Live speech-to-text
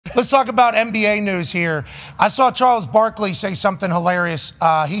Let's talk about NBA news here. I saw Charles Barkley say something hilarious.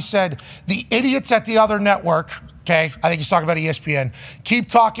 He said, the idiots at the other network, okay, I think he's talking about ESPN, keep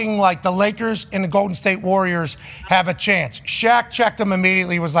talking like the Lakers and the Golden State Warriors have a chance. Shaq checked them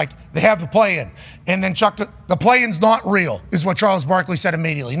immediately, was like, they have the play-in. And then Chuck, the play-in's not real, is what Charles Barkley said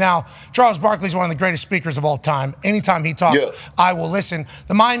immediately. Now, Charles Barkley's one of the greatest speakers of all time. Anytime he talks, I will listen.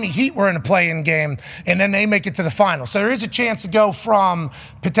 The Miami Heat were in a play-in game, and then they make it to the final. So there is a chance to go from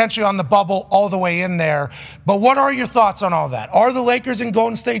potentially on the bubble all the way in there. But what are your thoughts on all that? Are the Lakers and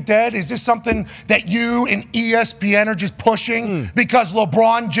Golden State dead? Is this something that you and ESPN are just pushing because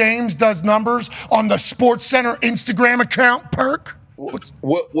LeBron James does numbers on the SportsCenter Instagram account, Perk?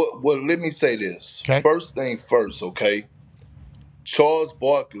 Well, let me say this. Okay. First thing first, okay? Charles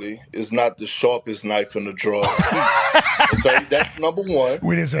Barkley is not the sharpest knife in the drawer. Okay, that's number one.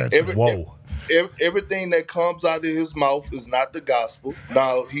 With his head. Everything that comes out of his mouth is not the gospel.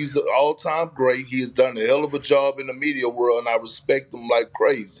 Now, he's an all-time great. He has done a hell of a job in the media world, and I respect him like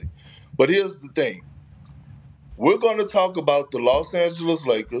crazy. But here's the thing. We're going to talk about the Los Angeles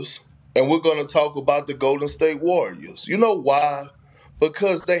Lakers, and we're going to talk about the Golden State Warriors. You know why?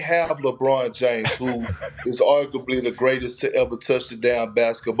 Because they have LeBron James, who is arguably the greatest to ever touch the damn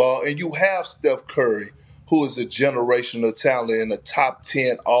basketball. And you have Steph Curry, who is a generational talent and a top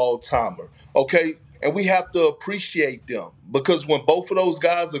 10 all-timer. Okay? And we have to appreciate them. Because when both of those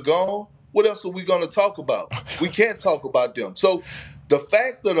guys are gone, what else are we going to talk about? We can't talk about them. So the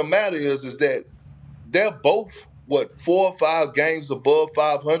fact of the matter is that they're both, 4 or 5 games above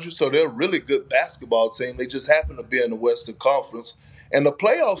 500, so they're a really good basketball team. They just happen to be in the Western Conference. And the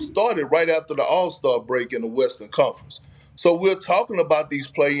playoffs started right after the All-Star break in the Western Conference. So we're talking about these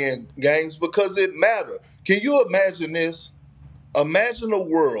play-in games because it matters. Can you imagine this? Imagine a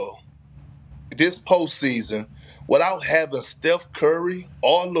world this postseason without having Steph Curry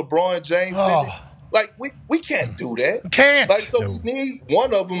or LeBron James in it. Like, we can't do that. Can't. Like, so we need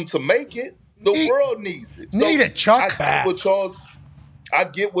one of them to make it. The world needs it. Need it, Chuck. I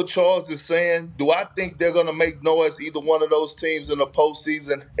get what Charles is saying. Do I think they're going to make noise, either one of those teams in the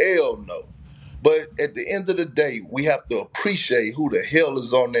postseason? Hell no. But at the end of the day, we have to appreciate who the hell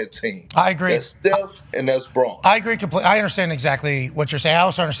is on that team. I agree. That's Steph and that's Braun. I agree completely. I understand exactly what you're saying. I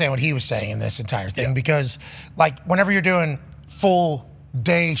also understand what he was saying in this entire thing because, like, whenever you're doing full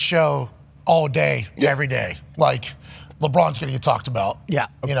day show all day, every day, like, LeBron's going to get talked about. Yeah,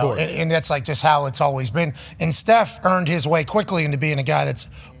 of course. And that's like just how it's always been. And Steph earned his way quickly into being a guy that's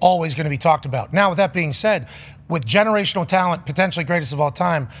always going to be talked about. Now, with that being said, with generational talent, potentially greatest of all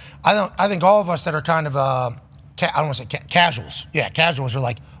time, I think all of us that are kind of, I don't want to say casuals. Yeah, casuals are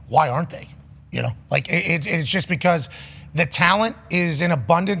like, why aren't they? You know, like it's just because the talent is in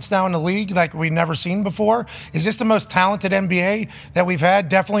abundance now in the league like we've never seen before. Is this the most talented NBA that we've had?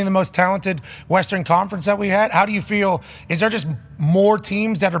 Definitely the most talented Western Conference that we had. How do you feel? Is there just more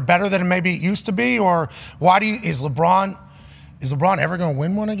teams that are better than maybe it used to be? Or is LeBron ever going to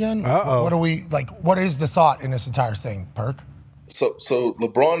win one again? What is the thought in this entire thing, Perk? So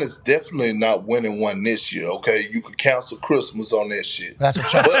LeBron is definitely not winning one this year, okay? You could cancel Christmas on that shit. That's a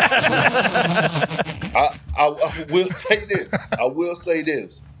check. I will say this. I will say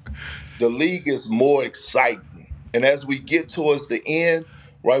this. The league is more exciting. And as we get towards the end,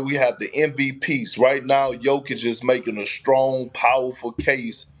 right, we have the MVPs. Right now, Jokic is making a strong, powerful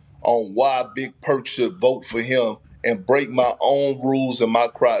case on why Big Perk should vote for him and break my own rules and my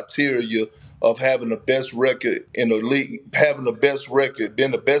criteria of having the best record in the league, having the best record, being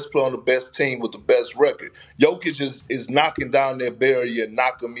the best player on the best team with the best record. Jokic is knocking down that barrier and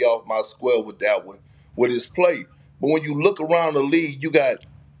knocking me off my square with that one, with his play. But when you look around the league, you got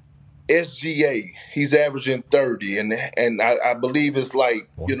SGA. He's averaging 30, and I believe it's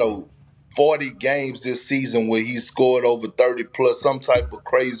like, 40 games this season where he scored over 30 plus, some type of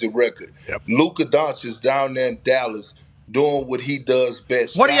crazy record. Yep. Luka Doncic is down there in Dallas doing what he does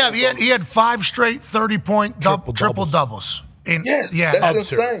best. What do you have? He had 5 straight 30-point triple doubles. Yes, that's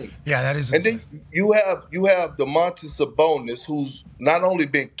insane. Yeah, that is insane. And then you have Domantas Sabonis, who's not only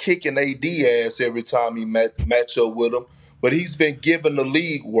been kicking AD ass every time he match up with him, but he's been giving the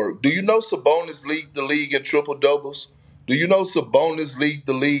league work. Do you know Sabonis lead the league in triple doubles? Do you know Sabonis lead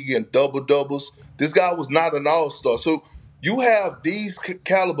the league in double doubles? This guy was not an all-star. So you have these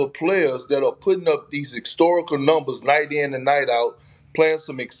caliber players that are putting up these historical numbers night in and night out, playing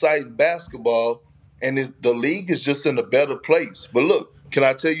some exciting basketball, and the league is just in a better place. But look, can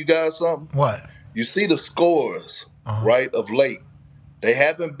I tell you guys something? What? You see the scores, right, of late. They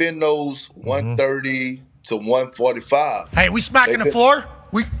haven't been those 130 to 145. Hey, we smacking the floor?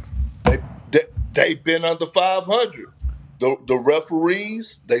 They've been under 500. the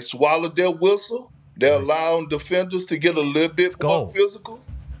referees, they swallowed their whistle. They're allowing defenders to get a little bit more physical.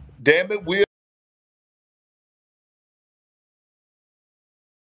 Damn it, we're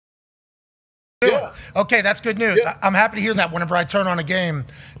Okay, that's good news. Yeah. I'm happy to hear that. Whenever I turn on a game,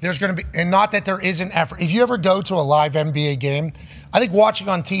 there's going to be, and not that there isn't effort. If you ever go to a live NBA game, I think watching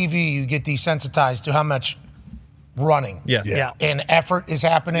on TV, you get desensitized to how much running and effort is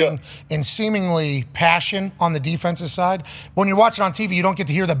happening and seemingly passion on the defensive side. When you're watching on TV, you don't get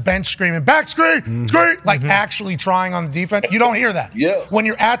to hear the bench screaming, back screen, screen, like actually trying on the defense. You don't hear that. When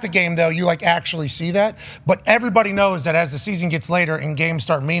you're at the game, though, you like actually see that. But everybody knows that as the season gets later and games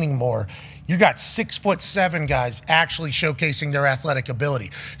start meaning more, you got 6'7" guys actually showcasing their athletic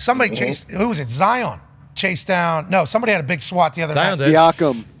ability. Somebody chased, who was it? Zion chased down. No, somebody had a big swat the other night.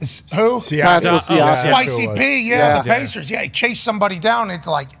 Siakam. Who? Siakam. Spicy P, the Pacers. Yeah, he chased somebody down. It's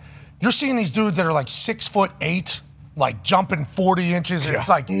like, you're seeing these dudes that are like 6'8", like jumping 40 inches. It's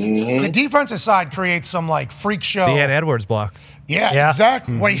like the defensive side creates some like freak show. The Ant Edwards block. Yeah,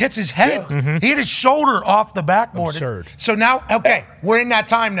 exactly. Where he hits his head. He hit his shoulder off the backboard. So now, okay, we're in that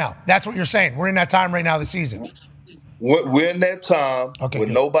time now. That's what you're saying. We're in that time right now this season. We're in that time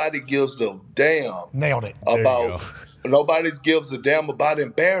when nobody gives a damn about nobody gives a damn about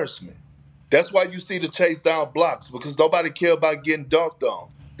embarrassment. That's why you see the chase down blocks, because nobody care about getting dunked on.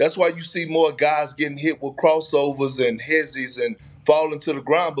 That's why you see more guys getting hit with crossovers and hezzies and falling to the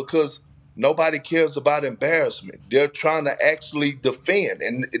ground, because nobody cares about embarrassment. They're trying to actually defend,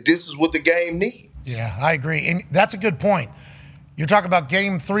 and this is what the game needs. Yeah, I agree. And that's a good point. You're talking about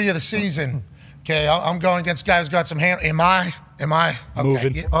game 3 of the season. Okay, I'm going against guys who got some hand. Am I? Okay.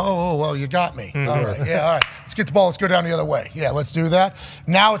 Moving. Yeah. Oh, well, you got me. All right. Yeah, all right. Let's get the ball. Let's go down the other way. Yeah, let's do that.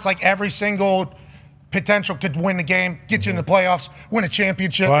 Now it's like every single potential could win the game, get you in the playoffs, win a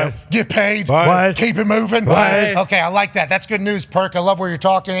championship, get paid, keep it moving. Okay, I like that. That's good news, Perk. I love where you're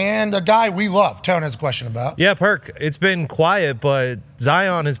talking. And a guy we love, Tone has a question about. Yeah, Perk, it's been quiet, but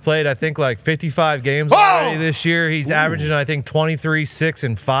Zion has played, I think, like 55 games already this year. He's averaging, I think, 23, 6,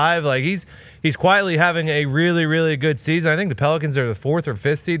 and 5. Like, he's quietly having a really, really good season. I think the Pelicans are the 4th or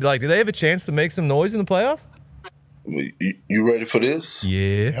 5th seed. Like, do they have a chance to make some noise in the playoffs? You ready for this?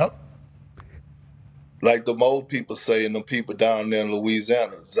 Yeah. Yep. Like the old people say, and the people down there in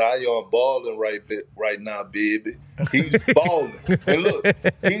Louisiana, Zion balling right now, baby. He's balling. And look,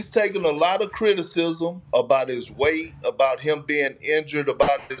 he's taking a lot of criticism about his weight, about him being injured,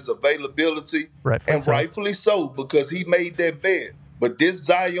 about his availability. Rightfully so, because he made that bed. But this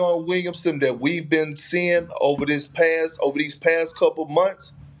Zion Williamson that we've been seeing over these past couple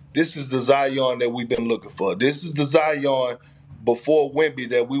months, this is the Zion that we've been looking for. This is the Zion before Wemby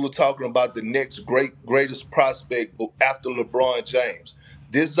that we were talking about, the next greatest prospect after LeBron James.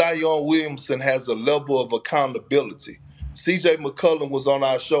 This Zion Williamson has a level of accountability. CJ McCollum was on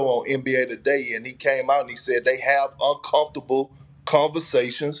our show on NBA Today, and he came out and he said they have uncomfortable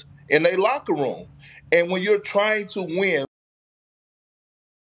conversations in their locker room. And when you're trying to win,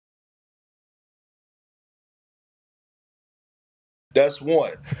 that's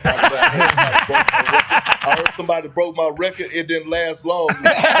one. I heard somebody broke my record. It didn't last long.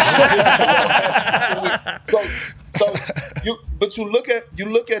 But you look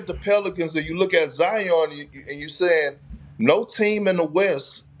at the Pelicans and you look at Zion and you're saying no team in the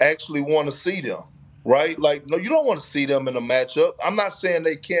West actually want to see them, right? Like, no, you don't want to see them in a matchup. I'm not saying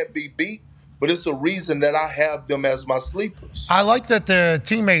they can't be beat, but it's a reason that I have them as my sleepers. I like that the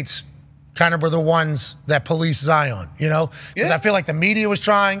teammates kind of were the ones that police Zion, you know? Because I feel like the media was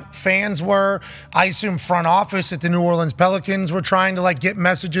trying, fans were. I assume front office at the New Orleans Pelicans were trying to, like, get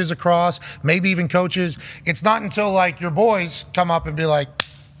messages across, maybe even coaches. It's not until, like, your boys come up and be like,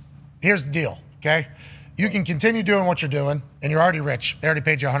 here's the deal, okay? You can continue doing what you're doing, and you're already rich. They already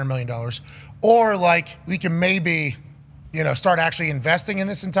paid you $100 million. Or, like, we can maybe, you know, start actually investing in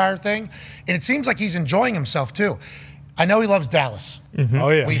this entire thing. And it seems like he's enjoying himself, too. I know he loves Dallas. Oh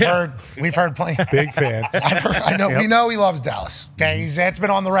yeah, we've heard plenty. Big fan. I know. We know he loves Dallas. Okay, it's been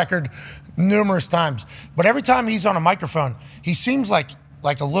on the record numerous times. But every time he's on a microphone, he seems like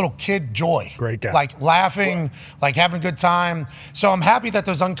a little kid joy. Great guy. Like laughing, like having a good time. So I'm happy that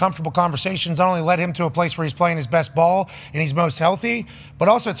those uncomfortable conversations not only led him to a place where he's playing his best ball and he's most healthy, but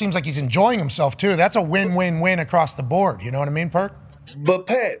also it seems like he's enjoying himself too. That's a win-win-win across the board. You know what I mean, Perk? But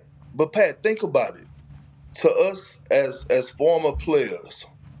Pat, think about it. To us as former players,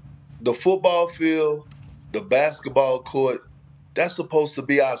 the football field, the basketball court, that's supposed to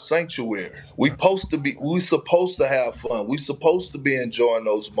be our sanctuary. We're supposed to have fun. We're supposed to be enjoying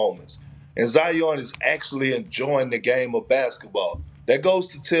those moments. And Zion is actually enjoying the game of basketball. That goes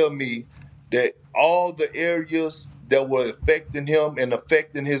to tell me that all the areas that were affecting him and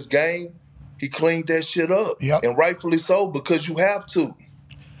affecting his game, he cleaned that shit up. Yep. And rightfully so, because you have to.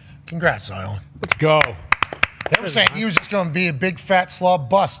 Congrats, Zion. Let's go. They were saying he was just going to be a big fat slob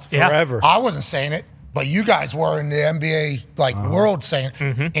bust forever. I wasn't saying it, but you guys were in the NBA world saying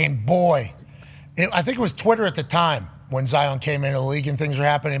it. And boy, I think it was Twitter at the time when Zion came into the league and things were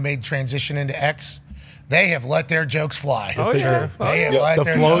happening and made transition into X. They have let their jokes fly. Oh, yeah. They have let the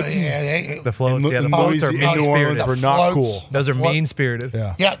their floats. The floats. Yeah, the floats are mean-spirited. Were not cool. Those are mean-spirited.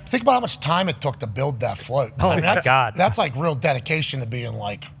 Yeah, think about how much time it took to build that float. Oh, my God. That's like real dedication to being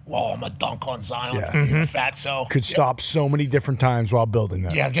like, well, I'm going to dunk on Zion for being a fatso. Could stop so many different times while building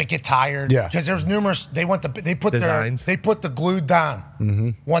that. Yeah, get tired. Yeah. Because there's numerous, they put the glue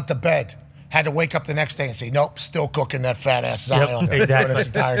down, went to bed. Had to wake up the next day and say, nope, still cooking that fat ass Zion. Yep, exactly. This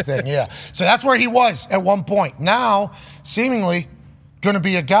entire thing, yeah. So that's where he was at one point. Now, seemingly, going to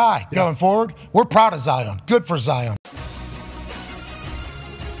be a guy going forward. We're proud of Zion. Good for Zion.